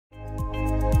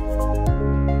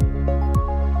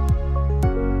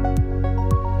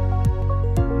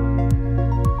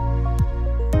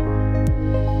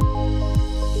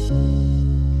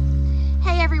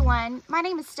my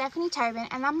name is Stephanie Tobin,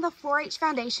 and I'm the 4-H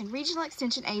Foundation Regional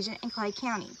Extension Agent in Clay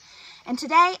County. And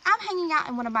today, I'm hanging out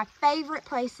in one of my favorite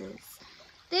places.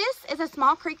 This is a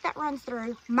small creek that runs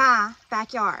through my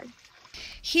backyard.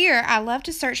 Here, I love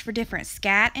to search for different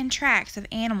scat and tracks of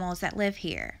animals that live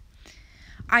here.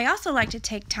 I also like to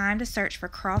take time to search for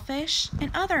crawfish and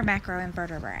other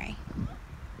macroinvertebrate.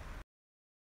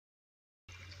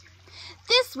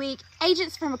 This week,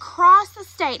 agents from across the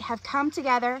state have come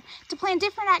together to plan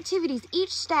different activities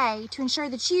each day to ensure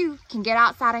that you can get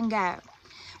outside and go.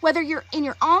 Whether you're in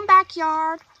your own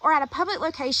backyard or at a public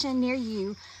location near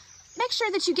you, make sure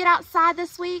that you get outside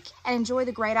this week and enjoy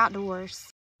the great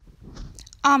outdoors.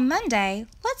 On Monday,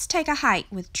 let's take a hike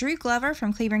with Drew Glover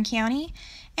from Cleburne County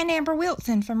and Amber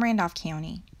Wilson from Randolph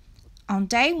County. On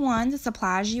day 1, the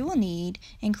supplies you will need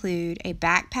include a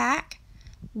backpack,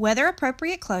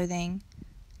 weather-appropriate clothing,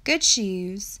 good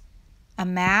shoes, a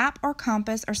map or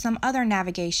compass or some other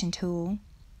navigation tool,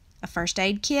 a first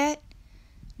aid kit,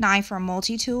 knife or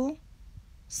multi-tool,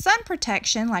 sun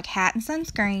protection like hat and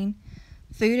sunscreen,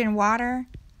 food and water,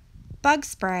 bug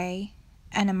spray,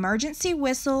 an emergency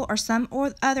whistle or some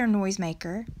other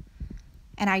noisemaker,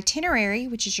 an itinerary,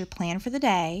 which is your plan for the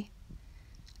day,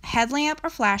 a headlamp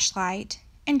or flashlight,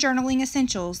 and journaling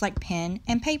essentials like pen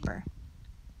and paper.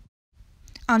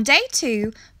 On day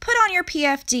 2, put on your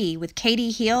PFD with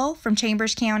Katie Hill from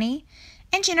Chambers County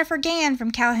and Jennifer Gann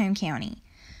from Calhoun County.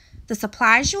 The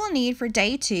supplies you will need for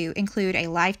day 2 include a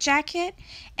life jacket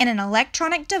and an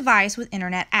electronic device with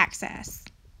internet access.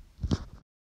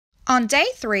 On day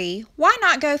 3, why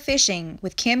not go fishing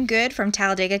with Kim Good from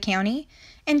Talladega County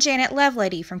and Janet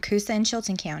Lovelady from Coosa and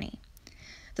Chilton County.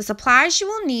 The supplies you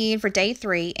will need for day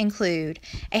 3 include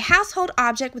a household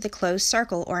object with a closed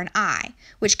circle or an eye,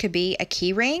 which could be a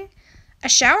key ring, a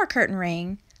shower curtain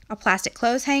ring, a plastic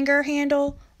clothes hanger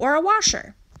handle, or a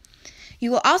washer.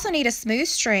 You will also need a smooth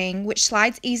string which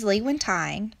slides easily when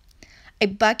tying, a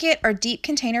bucket or deep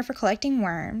container for collecting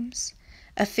worms,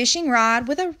 a fishing rod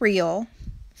with a reel,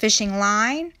 fishing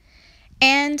line,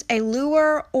 and a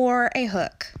lure or a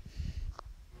hook.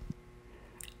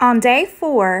 On day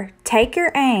 4, take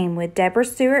your aim with Deborah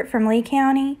Stewart from Lee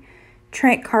County,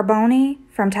 Trent Carboni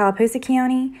from Tallapoosa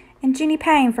County, and Jenny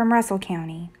Payne from Russell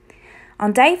County.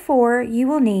 On day 4, you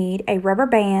will need a rubber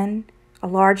band, a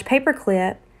large paper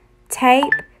clip,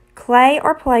 tape, clay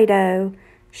or Play-Doh,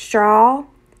 straw,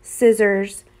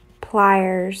 scissors,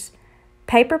 pliers,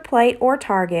 paper plate or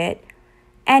target,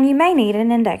 and you may need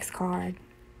an index card.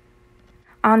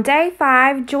 On day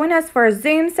 5, join us for a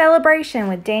Zoom celebration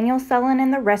with Daniel Sullen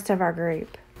and the rest of our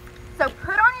group. So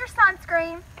put on your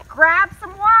sunscreen, grab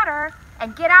some water,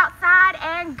 and get outside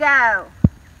and go.